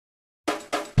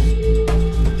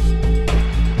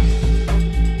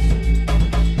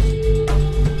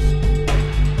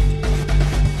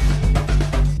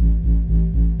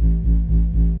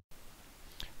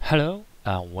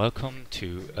Welcome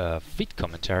to a feat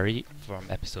commentary from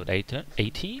episode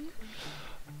 18.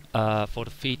 For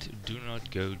the feat, do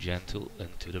not go gentle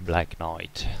into the Black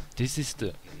Knight. This is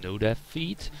the no-death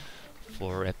feat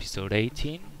for episode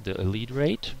 18, the elite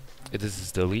rate. This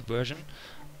is the elite version.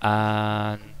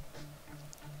 And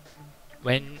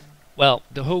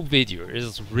the whole video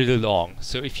is really long,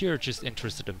 so if you're just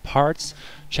interested in parts,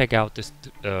 check out this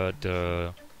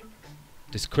the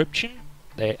description.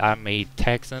 I made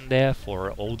tags in there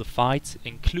for all the fights,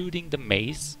 including the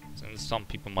maze. And some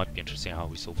people might be interested in how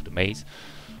we solve the maze.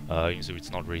 So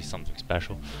it's not really something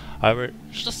special. However,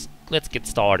 just let's get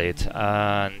started,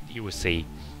 and you will see.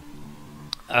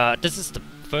 This is the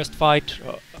first fight.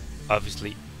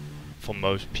 Obviously, for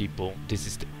most people, this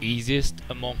is the easiest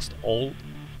amongst all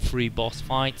 3 boss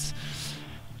fights.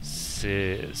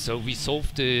 So we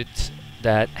solved it.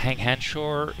 That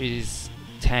Henshaw is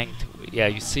tanked. Yeah,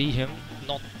 you see him.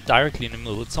 Not directly in the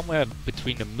middle, it's somewhere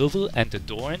between the middle and the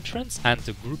door entrance, and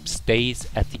the group stays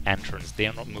at the entrance. They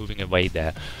are not moving away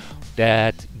there.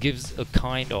 That gives a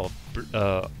kind of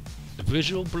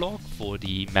visual block for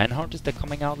the manhunters that are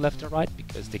coming out left and right,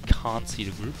 because they can't see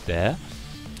the group there.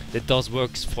 That does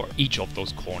works for each of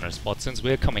those corners, but since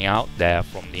we're coming out there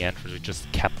from the entrance, we just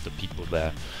kept the people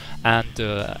there. And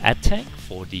the ad tank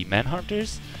for the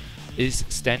manhunters is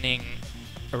standing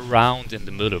around in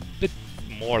the middle, a bit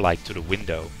more like to the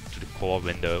window, to the core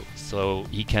window, so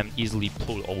he can easily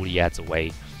pull all the ads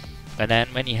away. And then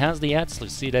when he has the ads,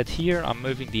 let's see that here I'm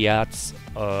moving the ads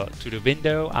to the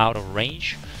window out of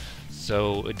range,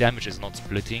 so damage is not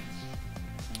splitting.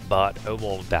 But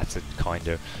overall, that's it,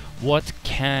 kinda. What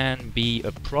can be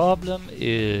a problem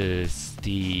is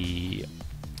the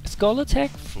skull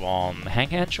attack from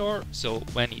Henshaw. So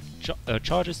when he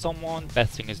charges someone,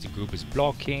 best thing is the group is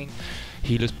blocking,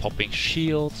 healers popping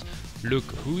shields. Look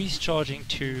who he's charging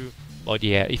to, but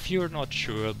yeah, if you're not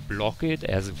sure, block it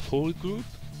as a full group,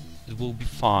 it will be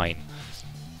fine.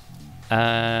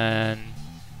 And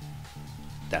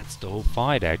that's the whole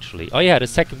fight actually. Oh yeah, the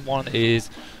second one is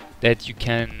that you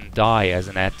can die as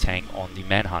an ad tank on the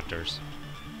manhunters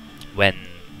when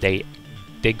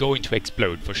they're going to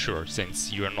explode for sure,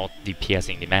 since you're not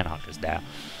DPSing the manhunters there.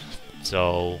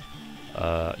 So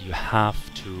you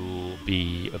have to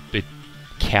be a bit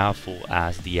careful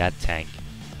as the ad tank.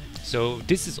 So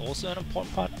this is also an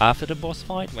important part after the boss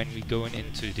fight, when we go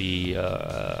into the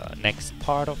next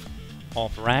part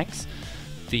of Ranx.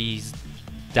 These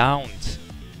downed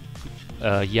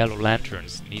yellow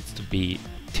lanterns needs to be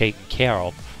taken care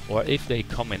of, or if they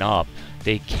coming up,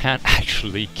 they can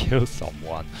actually kill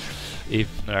someone if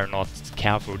they're not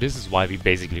careful. This is why we're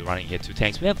basically running here 2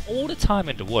 tanks. We have all the time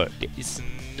in the world, there is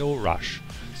no rush,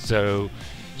 so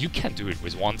you can do it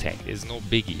with 1 tank. There's no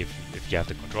biggie if you have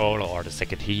the controller or the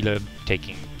second healer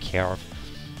taking care of.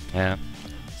 Yeah,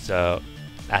 so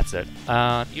that's it.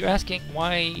 You're asking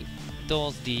why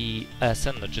does the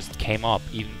sender just came up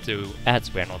even though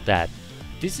ads were not that.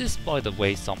 This is, by the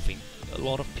way, something a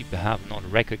lot of people have not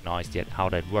recognized yet how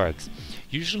that works.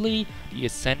 Usually the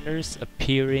ascenders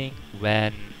appearing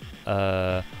when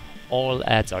all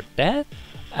ads are dead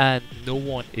and no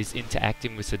one is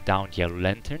interacting with the downed yellow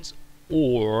lanterns,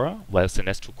 or, well,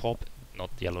 Sinestro Corp, not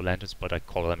yellow lanterns, but I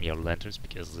call them yellow lanterns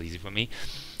because it's easy for me,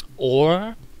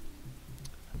 or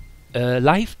a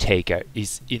life taker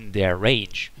is in their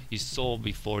range. You saw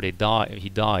before he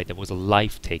died, there was a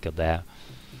life taker there,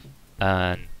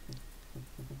 and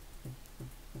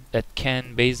that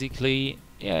can basically,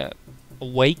 yeah,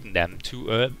 awaken them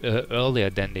earlier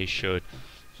than they should.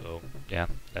 So yeah,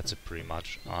 that's it pretty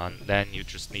much. And then you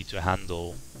just need to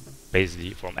handle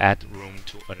basically from ad room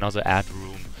to another ad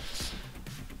room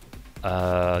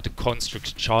the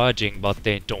constructs charging, but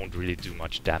they don't really do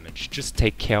much damage. Just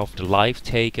take care of the life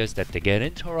takers, that they get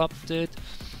interrupted,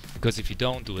 because if you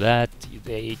don't do that,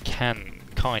 they can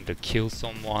kinda kill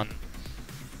someone.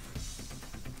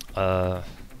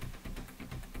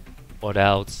 What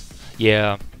else?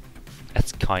 Yeah,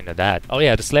 that's kinda that. Oh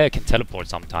yeah, the Slayer can teleport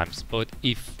sometimes, but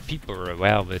if people are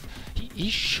aware of it, he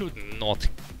should not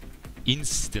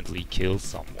instantly kill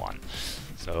someone.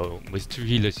 So with 2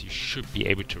 healers you should be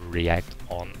able to react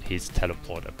on his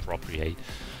teleport appropriate.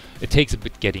 It takes a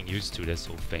bit getting used to this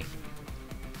whole thing.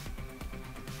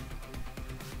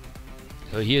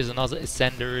 So here's another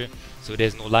ascender, so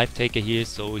there's no life taker here,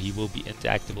 so he will be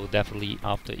interactable definitely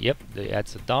after, yep, the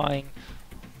ads are dying.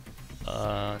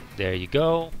 There you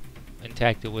go,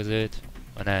 interactive with it,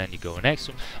 and then you go next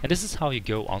one, and this is how you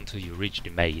go until you reach the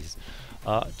maze.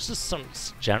 Just some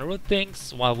general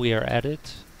things while we are at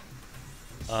it.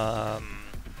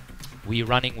 We're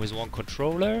running with 1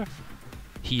 controller.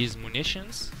 He is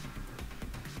munitions.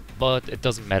 but it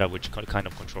doesn't matter which kind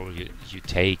of controller you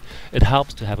take. It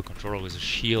helps to have a controller with a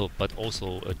shield, but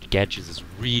also a gadget is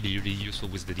really useful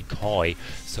with the decoy,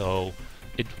 so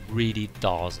it really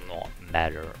does not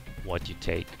matter what you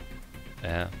take.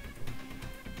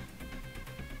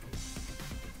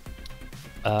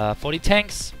 For the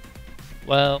tanks,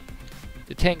 well,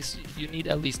 the tanks, you need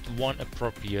at least one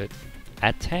appropriate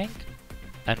ad tank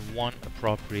and one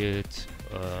appropriate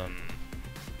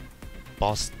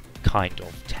boss kind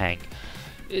of tank.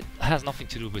 It has nothing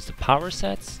to do with the power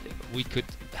sets. We could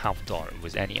have done it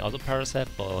with any other power set,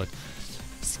 but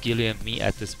Skilly and me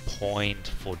at this point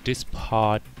for this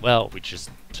part, well, we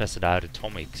just tested out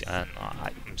atomics, and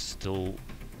I'm still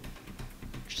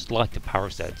just like the power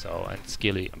set. So, and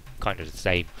Skilly, I'm kind of the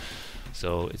same.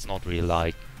 So it's not really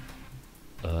like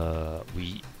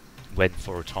we went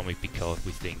for atomic because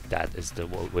we think that is the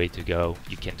way to go.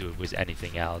 You can do it with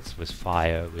anything else, with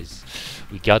fire,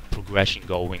 we got progression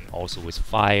going also with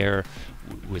fire,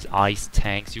 with ice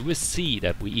tanks. You will see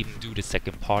that we even do the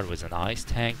second part with an ice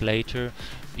tank later,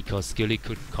 because Skilly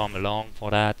couldn't come along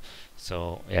for that.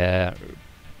 So yeah,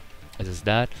 it is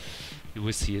that. You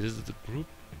will see this is the group.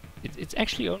 It's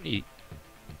actually only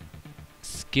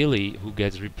Skilly who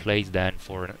gets replaced then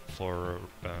for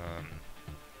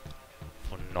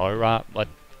Neura, but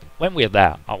when we're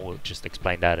there, I will just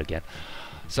explain that again.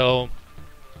 So,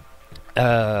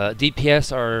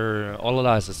 DPS are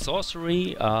Olala is a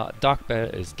sorcery, Dark Bear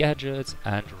is gadgets,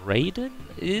 and Raiden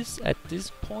is at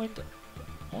this point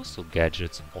also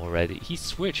gadgets already. He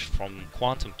switched from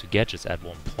Quantum to gadgets at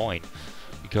one point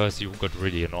because he got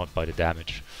really annoyed by the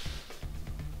damage.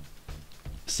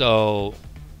 So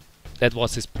that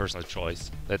was his personal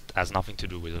choice. That has nothing to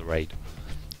do with the raid.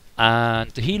 And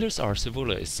the healers are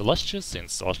Sevula is Celestia.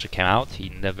 Since Celestia came out, he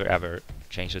never ever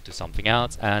changed it to something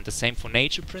else. And the same for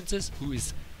Nature Princess, who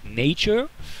is Nature,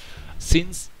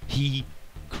 since he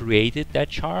created that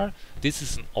char. This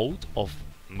is an ode of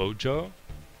Mojo.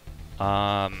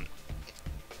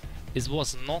 It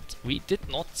was not, we did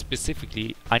not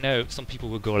specifically, I know some people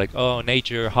will go like, oh,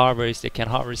 Nature, harvest, they can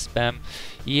harvest spam.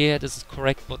 Yeah, this is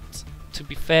correct, but to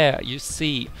be fair, you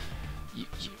see, you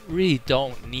really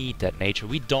don't need that Nature.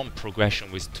 We don't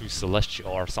progression with 2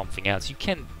 Celestial or something else. You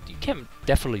can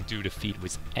definitely do the feat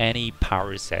with any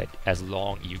power set as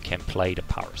long you can play the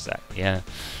power set. Yeah,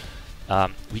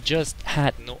 we just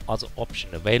had no other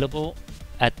option available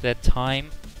at that time,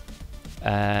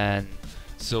 and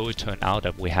so it turned out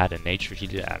that we had a Nature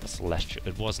healer and a Celestial.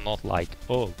 It was not like,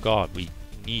 oh god, we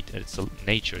need a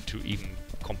Nature to even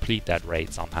complete that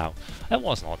raid somehow. That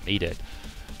was not needed.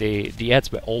 The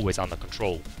ads were always under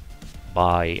control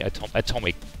by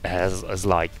Atomic as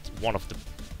like one of the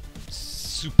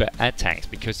super ad tanks,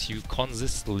 because you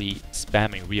consistently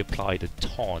spamming reapply the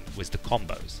taunt with the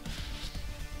combos.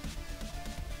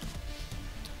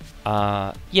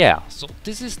 Yeah, so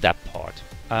this is that part.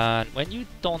 And when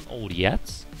you've done all the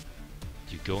ads,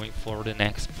 you're going for the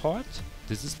next part.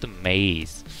 This is the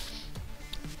maze.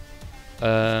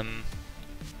 The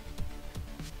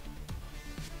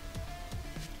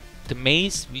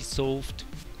maze we solved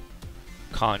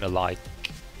kind of like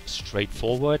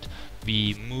straightforward.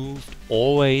 We moved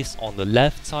always on the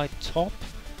left side top.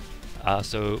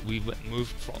 So we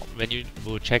moved from, when you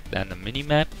will check then the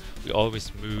minimap, we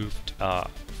always moved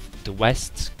the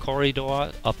west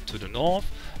corridor up to the north,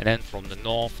 and then from the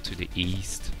north to the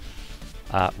east.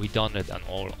 We done it on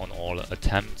all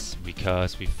attempts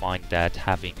because we find that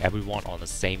having everyone on the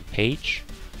same page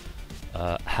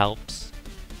helps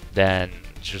than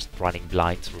just running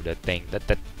blind through that thing. That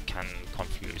can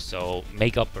confuse. So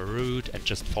make up a route and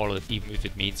just follow it, even if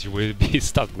it means you will be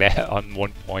stuck there on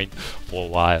one point for a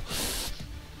while.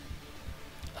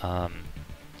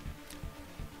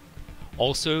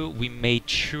 Also, we made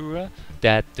sure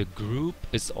that the group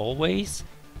is always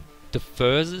the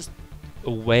furthest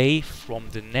away from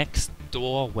the next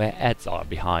door where ads are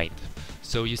behind.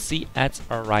 So you see ads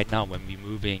are right now when we're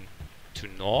moving to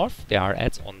north, there are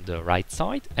ads on the right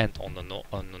side and on the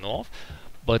north,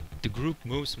 but the group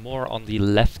moves more on the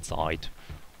left side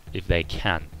if they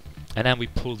can. And then we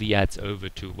pull the ads over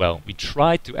to, well, we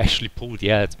tried to actually pull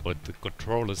the ads, but the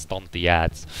controller stunned the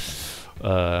ads.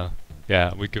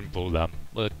 Yeah, we can pull them,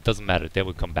 but it doesn't matter, they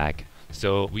will come back.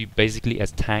 So we basically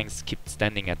as tanks keep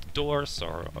standing at the doors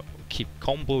or keep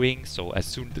comboing, so as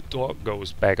soon as the door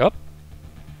goes back up,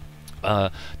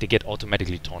 they get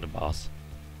automatically torn bars.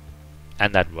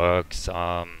 And that works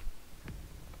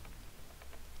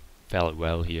fairly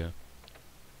well here.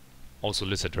 Also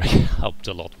Lyssa Drak helped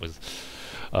a lot with,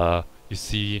 you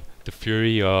see the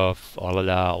Fury of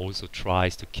Olala also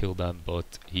tries to kill them,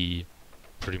 but he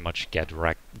pretty much get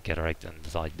wrecked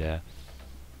inside there.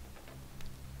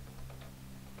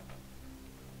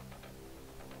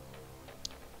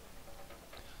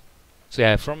 So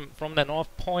yeah, from the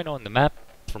north point on the map,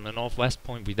 from the northwest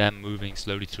point, we then moving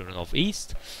slowly to the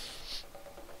northeast.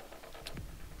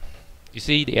 You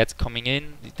see the ads coming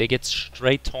in, they get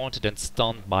straight taunted and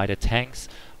stunned by the tanks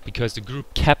because the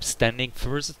group kept standing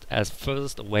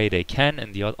furthest away they can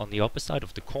and on the opposite side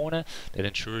of the corner. That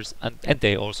ensures, and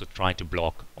they also trying to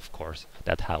block, of course,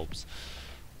 that helps.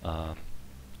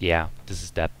 Yeah, this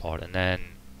is that part, and then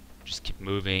just keep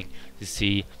moving. You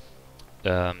see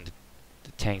the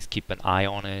tanks keep an eye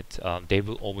on it. They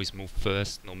will always move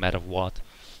first no matter what.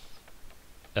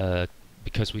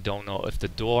 Because we don't know if the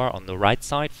door on the right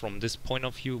side from this point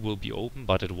of view will be open,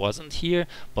 but it wasn't here.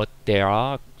 But there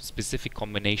are specific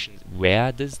combinations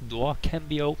where this door can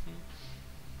be open,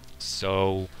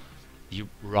 so you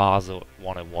rather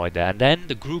want to avoid that. And then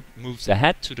the group moves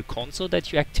ahead to the console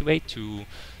that you activate to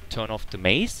turn off the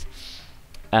maze,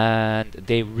 and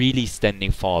they're really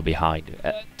standing far behind.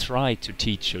 Try to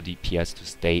teach your DPS to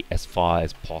stay as far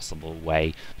as possible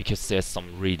away, because there's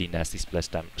some really nasty splash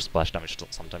damage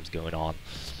sometimes going on.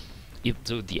 Even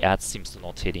though the ad seems to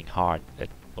not hitting hard,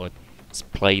 but it's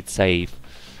played safe.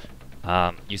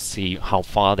 You see how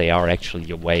far they are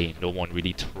actually away. No one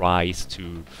really tries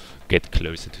to get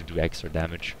closer to do extra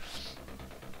damage.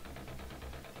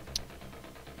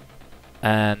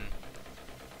 And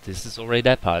this is already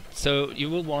that part. So you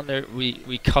will wonder,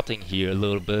 we cutting here a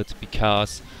little bit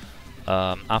because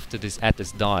after this ad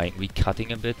is dying, we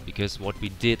cutting a bit because what we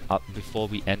did before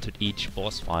we entered each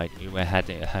boss fight, we had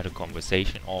a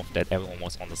conversation of that everyone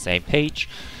was on the same page,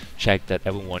 checked that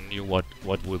everyone knew what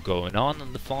was going on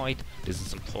in the fight. This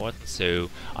is important, so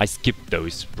I skipped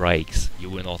those breaks. You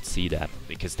will not see them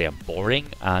because they are boring,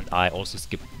 and I also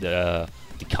skipped the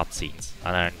cutscenes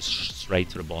and then straight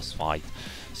to the boss fight.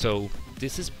 So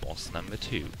this is boss number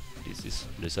 2. This is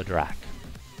Lyssa Drak.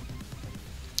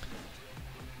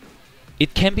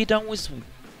 It can be done with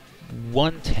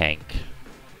one tank.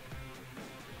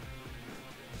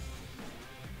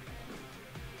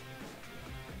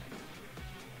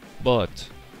 But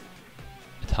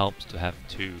it helps to have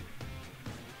 2.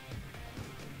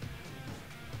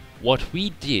 What we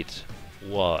did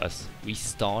was we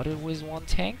started with one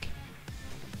tank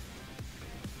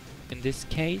in this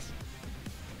case,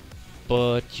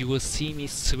 but you will see me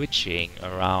switching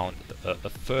around a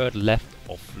third left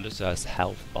of Lyssa's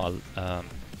health bar,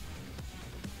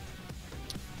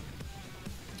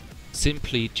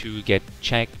 simply to get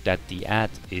checked that the ad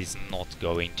is not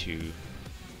going to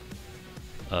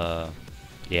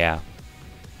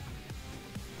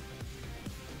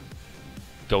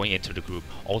going into the group.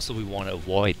 Also, we want to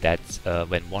avoid that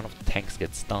when one of the tanks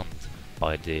gets stunned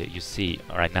by you see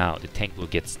right now the tank will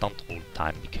get stunned all the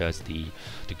time because the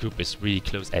group is really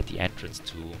close at the entrance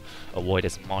to avoid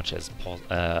as much as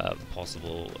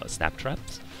possible snap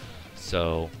traps.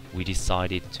 So we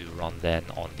decided to run then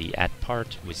on the ad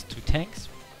part with 2 tanks.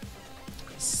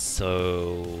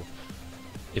 So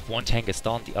if one tank is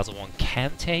stunned, the other one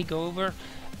can take over,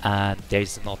 and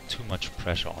there's not too much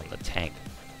pressure on the tank.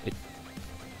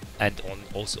 And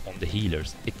also on the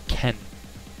healers.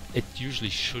 It usually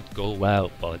should go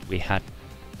well, but we had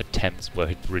attempts where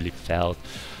it really failed,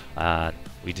 and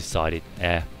we decided,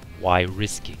 why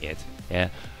risking it?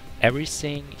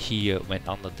 Everything here went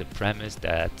under the premise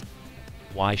that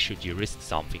why should you risk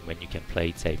something when you can play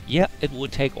it safe? Yeah, it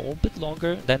would take a bit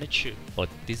longer than it should, but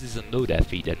this is a no-death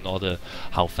feat and not a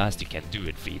how fast you can do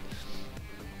it feat.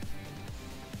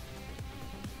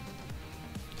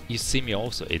 You see me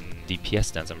also in DPS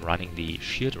stance. I'm running the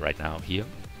shield right now here,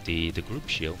 the group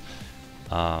shield.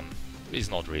 Is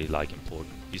not really like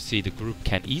important. You see the group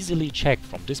can easily check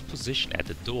from this position at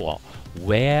the door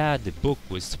where the book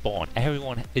will spawn.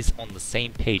 Everyone is on the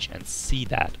same page and see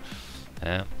that.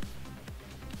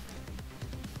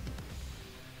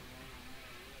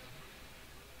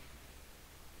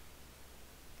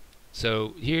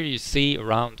 So here you see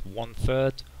around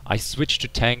 1/3. I switched to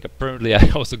tank. Apparently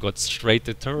I also got straight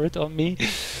the turret on me,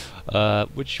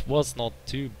 which was not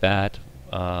too bad.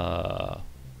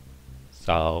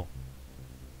 So,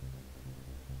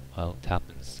 well, it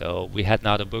happens. So we had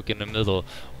now the book in the middle.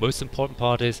 Most important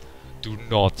part is do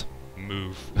not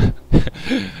move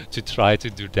to try to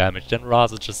do damage. Then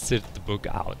rather just sit the book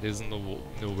out. There's no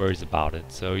worries about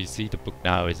it. So you see the book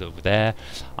now is over there.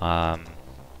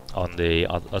 On the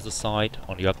other side,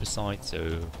 on the upper side,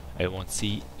 so everyone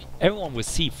will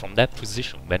see from that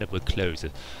position when it will close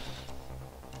it.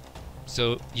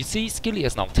 So you see Skilly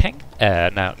is now tanked,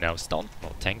 now stunned,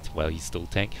 not tanked, well he's still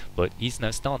tanked, but he's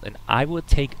now stunned, and I will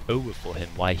take over for him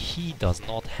while he does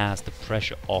not has the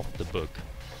pressure of the book.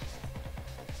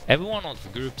 Everyone on the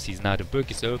group sees now the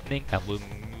book is opening and will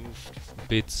move a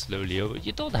bit slowly over.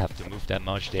 You don't have to move that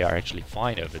much, they are actually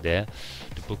fine over there.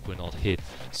 The book will not hit.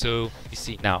 So you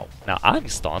see now I'm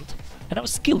stunned and our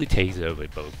skilly takes over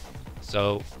both.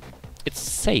 So it's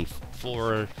safe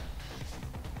for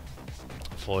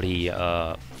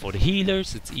the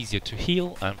healers. It's easier to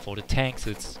heal, and for the tanks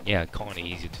it's kinda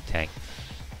easier to tank.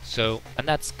 So, and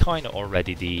that's kinda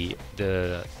already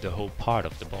the whole part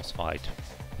of the boss fight.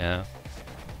 Yeah.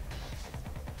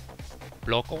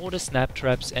 Block all the snap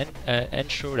traps and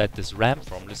ensure that this ramp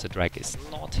from Lyssa Drak is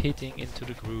not hitting into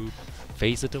the group.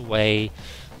 Phase it away.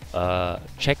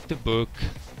 Check the book.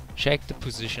 Check the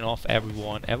position of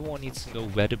everyone. Everyone needs to know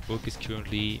where the book is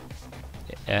currently.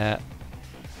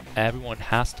 Everyone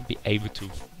has to be able to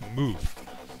move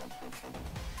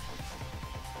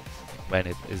when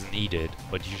it is needed,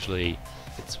 but usually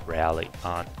it's rarely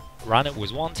on. Run it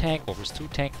with one tank or with two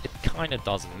tanks, it kinda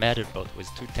doesn't matter, but with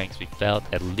two tanks we felt,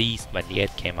 at least when the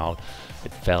ad came out,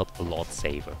 it felt a lot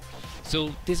safer.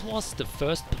 So this was the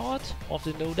first part of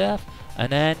the no death,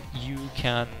 and then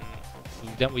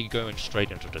we're going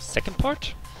straight into the second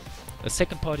part. The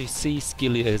second part, you see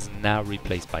Skilly is now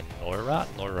replaced by Noira.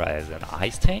 Noira is an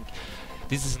ice tank.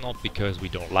 This is not because we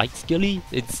don't like Skilly,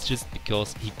 it's just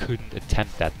because he couldn't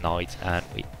attempt that night, and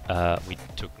we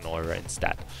took Noira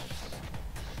instead.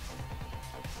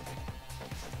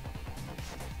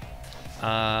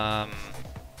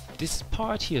 This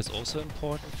part here is also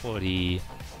important for the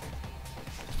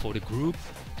group.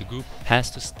 The group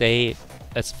has to stay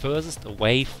as furthest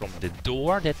away from the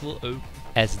door that will open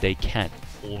as they can,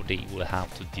 or they will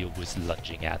have to deal with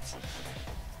lunging ads.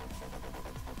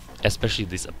 Especially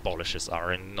these abolishes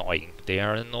are annoying. They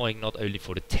are annoying not only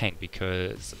for the tank,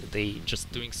 because they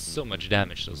just doing so much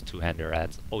damage, those two-hander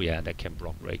ads. Oh yeah, they can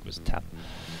block break with tap.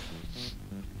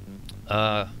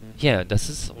 Yeah, this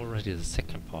is already the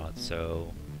second part,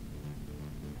 so...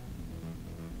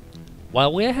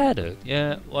 While we're at it,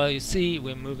 yeah, well you see,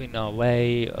 we're moving our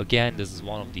way. Again, this is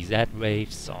one of these ad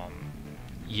waves.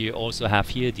 You also have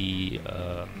here the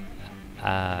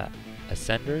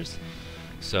ascenders.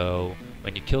 So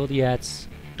when you kill the ads,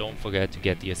 don't forget to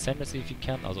get the ascenders if you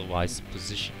can, otherwise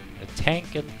position a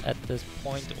tank at this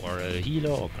point, or a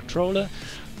healer or controller.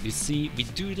 You see, we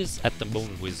do this at the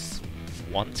moment with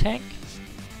one tank.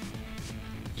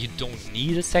 You don't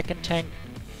need a second tank,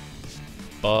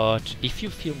 but if you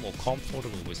feel more comfortable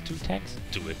with two tanks,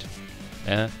 do it.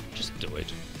 Just do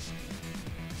it.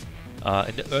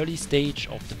 In the early stage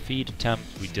of the feat attempt,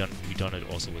 we done it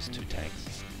also with two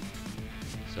tanks.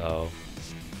 So,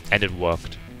 and it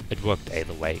worked. It worked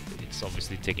either way. It's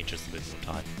obviously taking just a bit more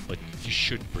time, but you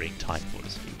should bring time for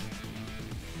this feat.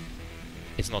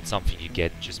 It's not something you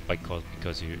get just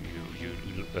because you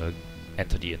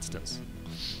enter the instance.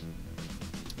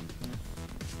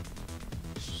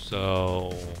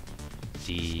 So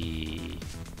the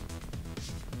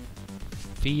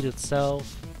feed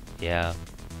itself, yeah.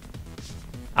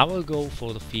 Our goal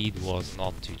for the feed was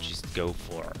not to just go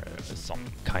for some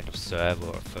kind of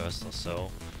server first or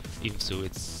so, even though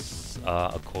it's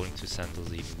according to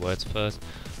census even words first,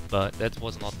 but that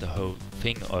was not the whole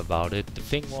thing about it. The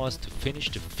thing was to finish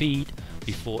the feed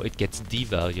before it gets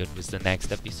devalued with the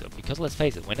next episode, because let's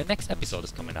face it, when the next episode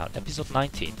is coming out, episode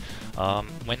 19,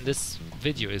 when this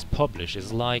video is published,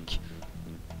 is like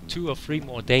 2 or 3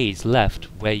 more days left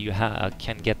where you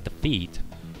can get the feed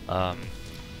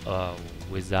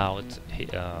without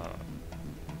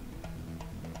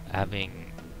having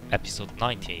episode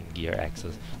 19 gear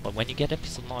access. But when you get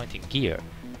episode 19 gear,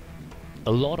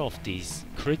 a lot of these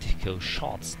critical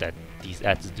shots that these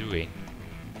ads doing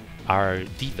are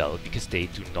devalued because they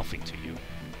do nothing to you.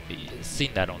 You've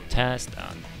seen that on test,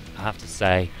 and I have to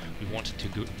say we wanted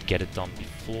to get it done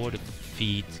before the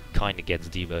feed kinda gets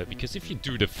devalued, because if you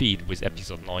do the feed with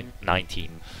episode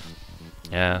 19,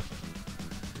 yeah,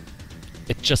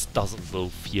 it just doesn't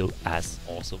feel as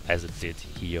awesome as it did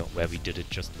here, where we did it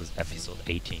just with episode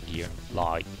 18 gear.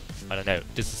 Like, I don't know,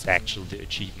 this is actually the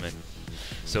achievement,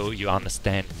 so you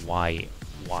understand why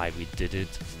we did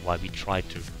it, why we tried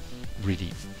to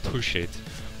really push it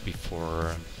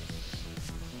before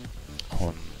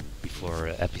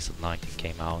episode 19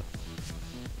 came out.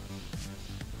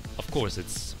 Of course,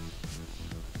 it's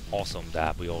awesome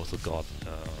that we also got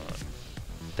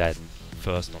that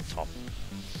first on top.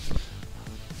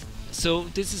 So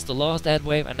this is the last ad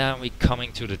wave, and now we're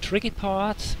coming to the tricky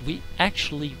part. We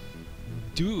actually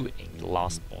doing the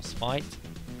last boss fight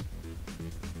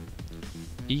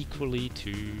equally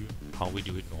to how we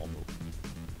do it normal.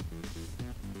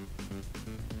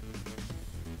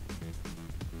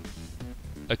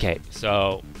 Okay,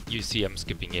 so you see I'm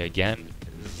skipping here again.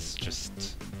 This is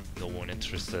just no one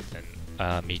interested in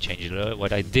me changing the loader.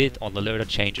 What I did on the loader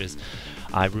changes,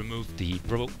 I removed the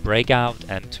breakout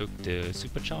and took the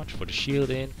supercharge for the shield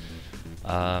in.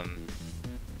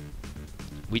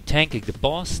 We tanking the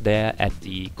boss there at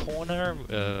the corner,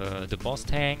 the boss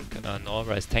tank.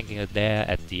 Nora is tanking it there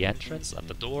at the entrance, at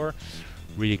the door,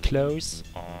 really close.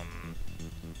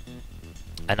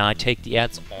 And I take the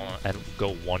ads on and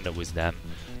go wander with them.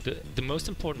 The most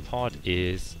important part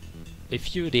is,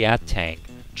 if you're the ad tank,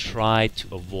 try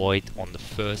to avoid on the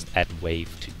first ad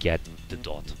wave to get the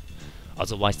dot.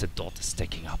 Otherwise the dot is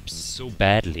stacking up so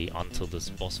badly until this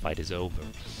boss fight is over.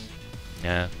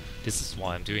 Yeah, this is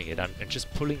why I'm doing it. I'm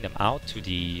just pulling them out to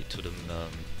the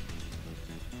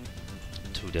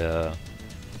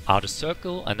outer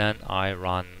circle, and then I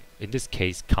run, in this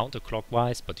case,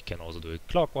 counterclockwise, but you can also do it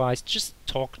clockwise. Just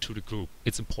talk to the group.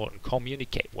 It's important.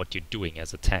 Communicate what you're doing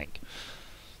as a tank.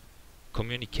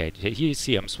 Communicate. Here you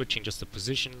see I'm switching just the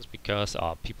positions because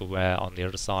people were on the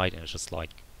other side, and it's just like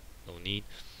no need.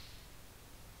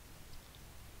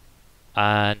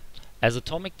 And as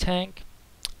atomic tank,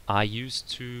 I used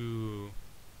to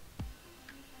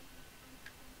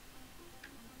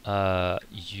when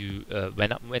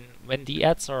the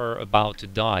ads are about to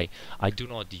die, I do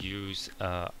not use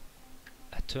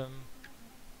atom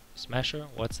smasher.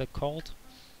 What's that called?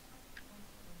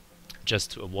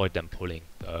 Just to avoid them pulling.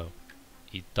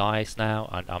 He dies now,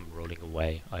 and I'm rolling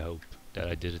away. I hope that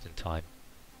I did it in time.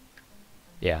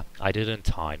 Yeah, I did it in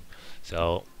time.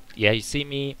 So yeah, you see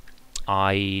me.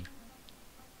 I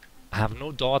have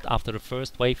no dot after the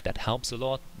first wave. That helps a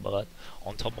lot. But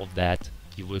on top of that,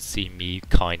 you will see me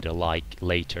kinda like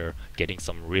later getting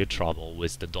some real trouble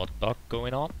with the dot bug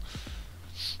going on.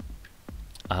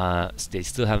 They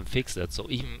still haven't fixed it, so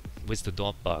even with the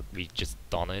dot bug, we just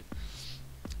done it.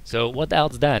 So what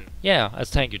else then? Yeah, as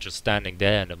tank, you're just standing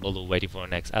there in the middle waiting for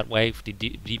the next ad wave. The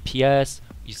DPS,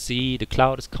 you see the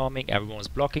cloud is coming, everyone's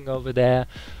blocking over there.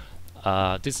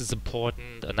 This is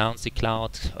important. Announce the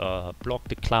cloud, block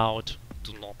the cloud.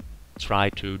 Do not try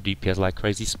to DPS like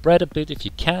crazy. Spread a bit if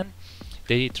you can.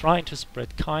 They're trying to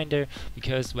spread kinder,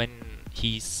 because when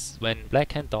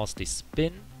Blackhand does this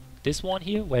spin, this one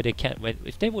here, where they can,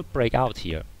 if they would break out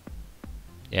here,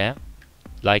 yeah,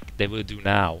 like they will do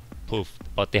now, poof,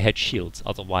 but they had shields,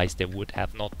 otherwise they would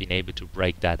have not been able to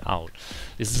break that out.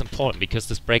 This is important because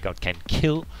this breakout can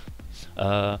kill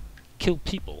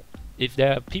people. If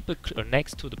there are people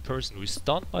next to the person who is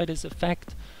stunned by this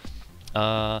effect,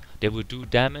 they will do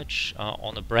damage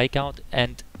on a breakout,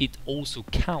 and it also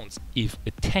counts if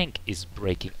a tank is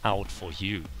breaking out for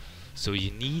you. So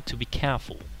you need to be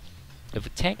careful. If a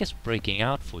tank is breaking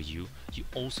out for you, you're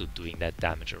also doing that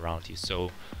damage around you.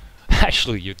 So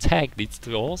actually your tank needs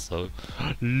to also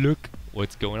look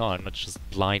what's going on, not just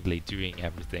blindly doing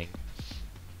everything.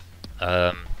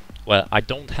 Well, I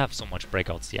don't have so much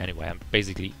breakouts here anyway. I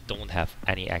basically don't have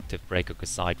any active breakout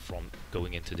aside from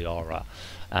going into the aura.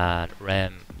 And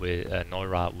Ram with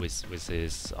Noira with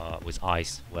his with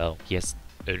ice. Well, he has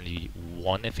only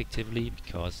one effectively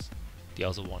because the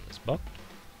other one is bugged.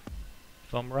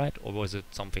 If I'm right, or was it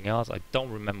something else? I don't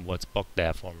remember what's bugged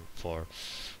there for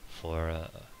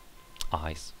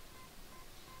ice.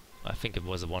 I think it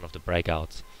was one of the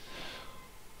breakouts.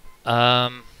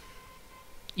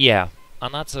 Yeah.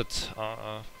 And that's it.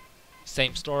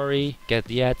 Same story, get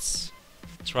the ads,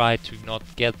 try to not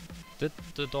get the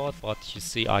dot, but you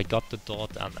see I got the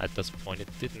dot, and at this point it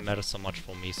didn't matter so much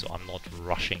for me, so I'm not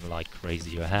rushing like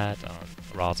crazy ahead, and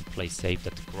rather play safe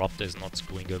that the corruptor is not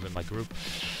screwing over my group.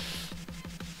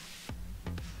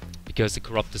 Because the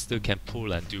corruptor still can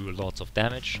pull and do lots of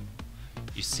damage.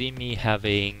 You see me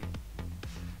having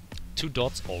 2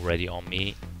 dots already on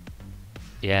me.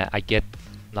 Yeah, I get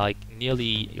like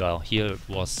nearly, well, here it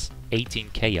was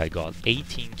 18k I got.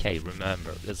 18k,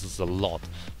 remember, this is a lot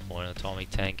for an atomic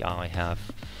tank. I have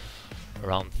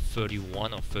around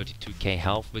 31 or 32k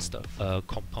health with the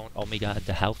compound Omega and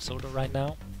the health soda right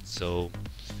now. So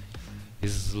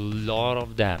this is a lot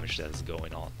of damage that is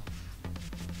going on.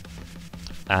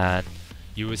 And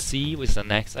you will see with the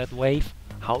next ad wave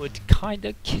how it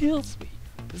kinda kills me.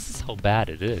 This is how bad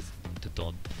it is to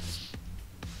dot.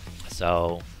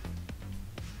 So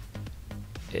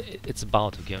it's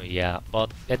about to kill me, yeah, but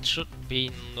it should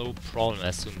be no problem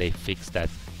as soon they fix that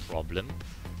problem.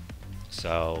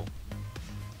 So,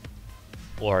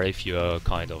 or if you're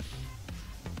kind of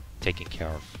taking care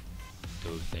of the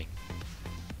whole thing,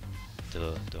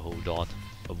 the whole dot,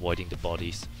 avoiding the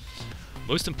bodies.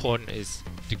 Most important is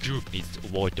the group needs to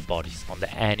avoid the bodies under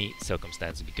any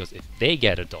circumstances, because if they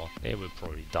get a dot, they will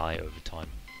probably die over time.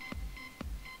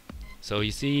 So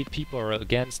you see, people are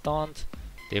again stunned.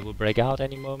 They will break out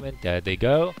any moment. There they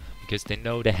go. because they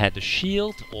know they had the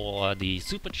shield or the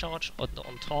supercharge on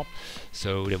top,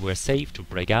 so they were safe to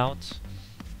break out.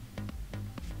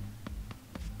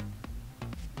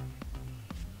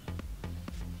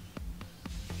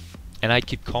 And I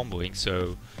keep comboing,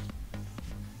 so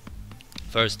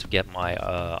first to get my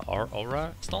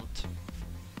aura stunt,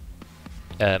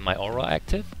 my aura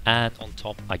active, and on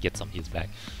top I get some heals back.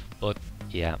 But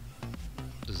yeah,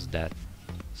 this is that.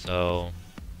 So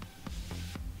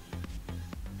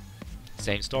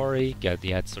same story, get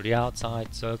the ads to the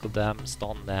outside, circle them,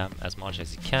 stun them as much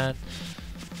as you can.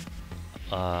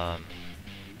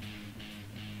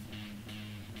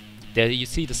 There you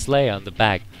see the Slayer on the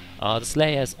back. The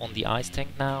Slayer is on the ice tank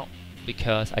now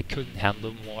because I couldn't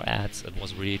handle more ads. It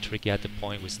was really tricky at the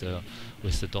point with the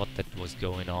dot that was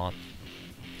going on.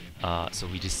 So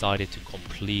we decided to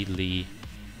completely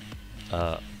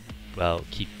well,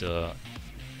 keep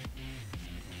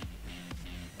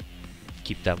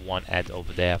that one ad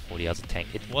over there for the other tank.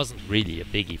 It wasn't really a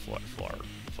biggie for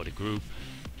the group.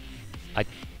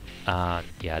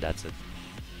 Yeah, that's it.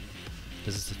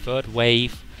 This is the third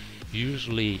wave.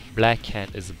 Usually Black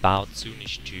Hand is about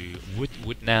soonish to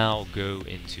would now go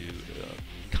into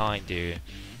kinda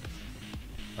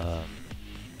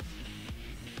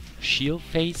shield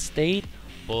phase state,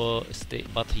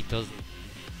 but he doesn't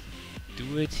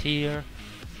do it here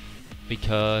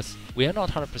because we are not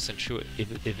 100% sure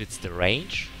if it's the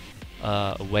range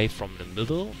away from the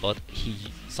middle, but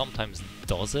he sometimes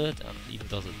does it and even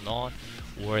does it not,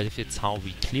 or if it's how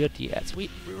we cleared the ads. We're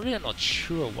really not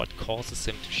sure what causes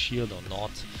him to shield or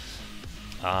not.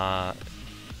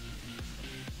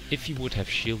 If he would have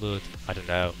shielded, I don't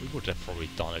know, we would have probably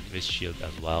done it with shield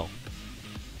as well.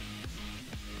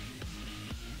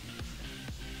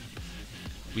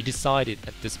 We decided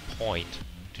at this point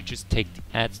to just take the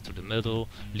ads to the middle,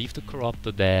 leave the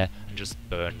corruptor there, and just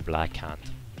burn Black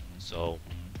Hand. So,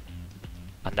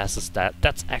 and that's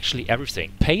actually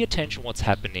everything. Pay attention what's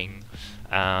happening,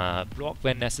 block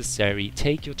when necessary,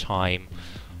 take your time,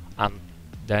 and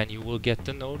then you will get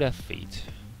the no death feat.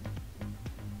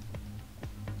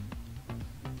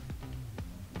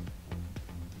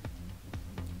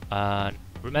 And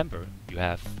remember, you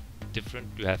have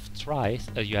tries.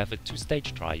 You have a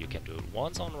two-stage try. You can do it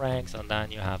once on Ranx, and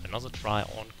then you have another try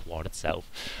on Qward itself.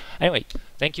 Anyway,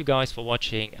 thank you guys for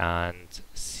watching, and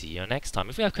see you next time.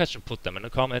 If you have questions, put them in the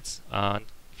comments, and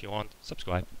if you want,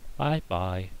 subscribe. Bye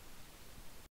bye.